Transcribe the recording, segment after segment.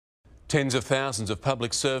Tens of thousands of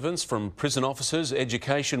public servants, from prison officers,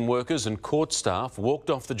 education workers and court staff, walked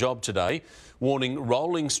off the job today, warning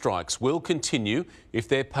rolling strikes will continue if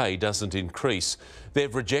their pay doesn't increase.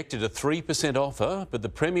 They've rejected a 3% offer, but the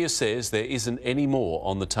Premier says there isn't any more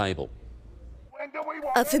on the table.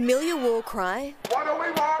 A familiar war cry. What do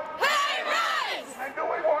we want? Pay rise! And do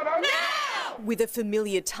we want it? Now! With a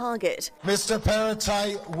familiar target. Mr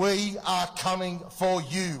Perrottet, we are coming for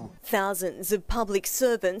you. Thousands of public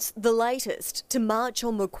servants, the latest, to march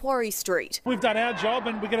on Macquarie Street. We've done our job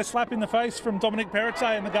and we get a slap in the face from Dominic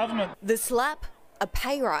Perrottet and the government. The slap, a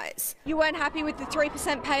pay rise. You weren't happy with the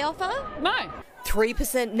 3% pay offer? No.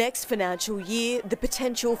 3% next financial year, the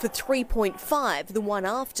potential for 3.5 the one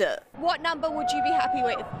after. What number would you be happy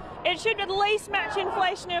with? It should at least match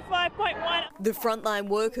inflation of 5.1. The frontline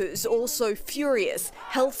workers also furious.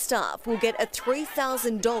 Health staff will get a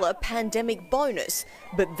 $3,000 pandemic bonus,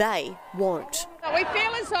 but they won't. We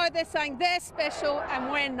feel as though they're saying they're special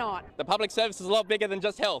and we're not. The public service is a lot bigger than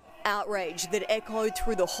just health. Outrage that echoed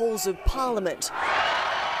through the halls of Parliament,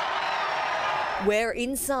 where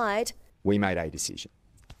inside we made a decision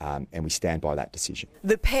and we stand by that decision.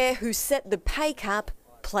 the pair who set the pay cap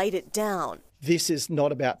played it down. This is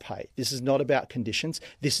not about pay. This is not about conditions.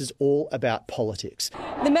 This is all about politics.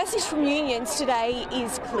 The message from unions today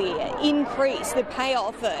is clear. Increase the pay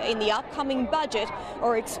offer in the upcoming budget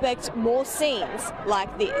or expect more scenes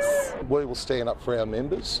like this. We will stand up for our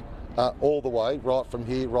members all the way, right from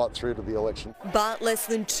here, right through to the election. But less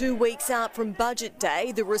than 2 weeks out from budget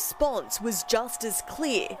day, the response was just as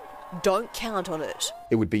clear. Don't count on it.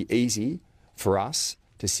 It would be easy for us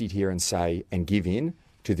to sit here and say and give in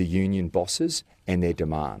to the union bosses and their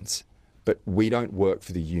demands. But we don't work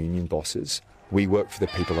for the union bosses. We work for the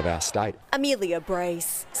people of our state. Amelia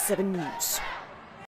Brace, 7 News.